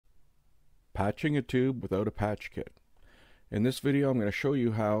Patching a tube without a patch kit. In this video I'm going to show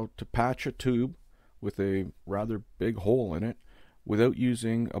you how to patch a tube with a rather big hole in it without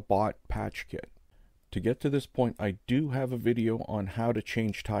using a bought patch kit. To get to this point, I do have a video on how to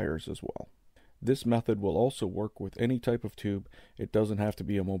change tires as well. This method will also work with any type of tube. It doesn't have to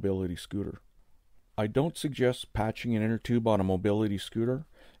be a mobility scooter. I don't suggest patching an inner tube on a mobility scooter.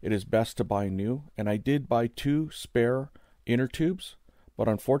 It is best to buy new, and I did buy 2 spare inner tubes, but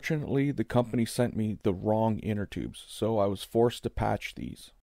unfortunately the company sent me the wrong inner tubes, so I was forced to patch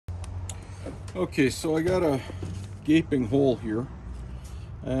these. Okay, so I got a gaping hole here,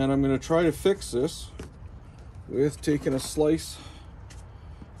 and I'm going to try to fix this with taking a slice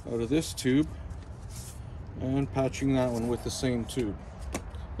out of this tube and patching that one with the same tube.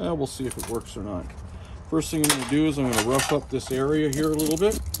 Now we'll see if it works or not. First thing I'm going to do is I'm going to rough up this area here a little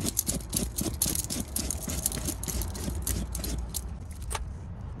bit.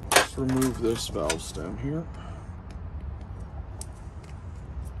 Let's remove this valve stem here.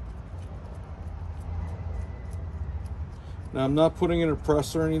 Now I'm not putting in a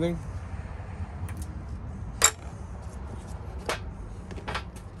press or anything.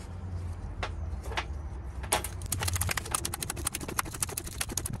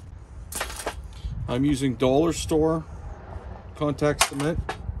 I'm using dollar store contact cement,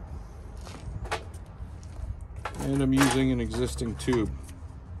 and I'm using an existing tube.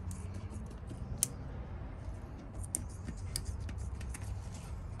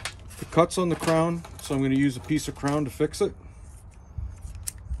 The cut's on the crown, so I'm going to use a piece of crown to fix it.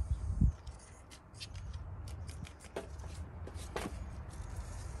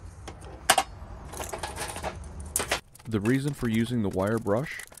 The reason for using the wire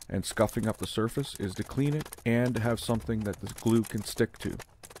brush and scuffing up the surface is to clean it and have something that the glue can stick to.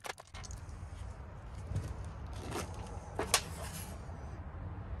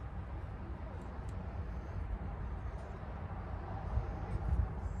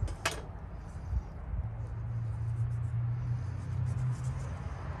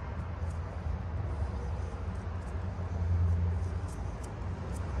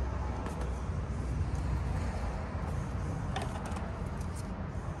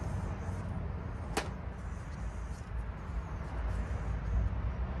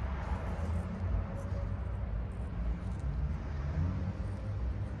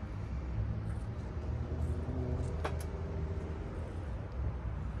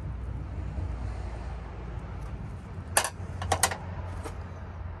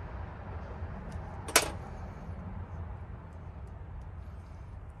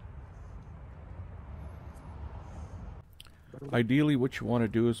 Ideally, what you want to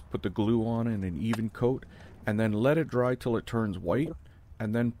do is put the glue on in an even coat and then let it dry till it turns white,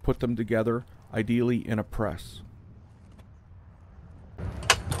 and then put them together, ideally in a press.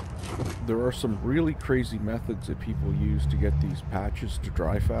 There are some really crazy methods that people use to get these patches to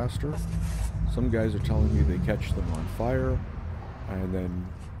dry faster. Some guys are telling me they catch them on fire, and then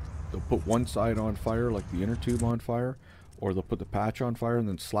they'll put one side on fire, like the inner tube on fire, or they'll put the patch on fire and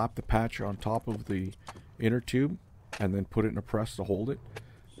then slap the patch on top of the inner tube and then put it in a press to hold it.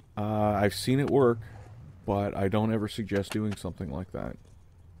 I've seen it work, but I don't ever suggest doing something like that.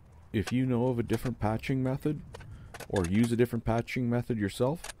 If you know of a different patching method, or use a different patching method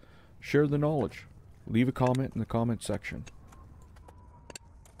yourself, share the knowledge. Leave a comment in the comment section.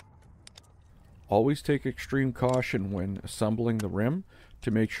 Always take extreme caution when assembling the rim to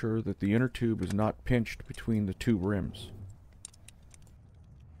make sure that the inner tube is not pinched between the 2 rims.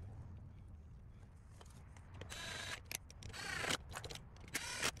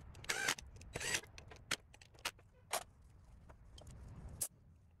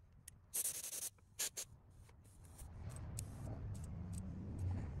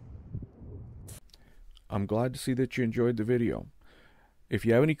 I'm glad to see that you enjoyed the video. If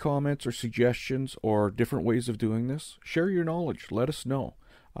you have any comments or suggestions or different ways of doing this, share your knowledge. Let us know.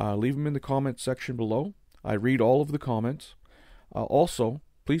 Leave them in the comment section below. I read all of the comments. Also,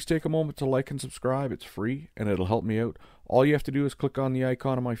 please take a moment to like and subscribe. It's free and it'll help me out. All you have to do is click on the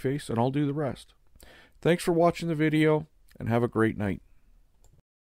icon of my face and I'll do the rest. Thanks for watching the video and have a great night.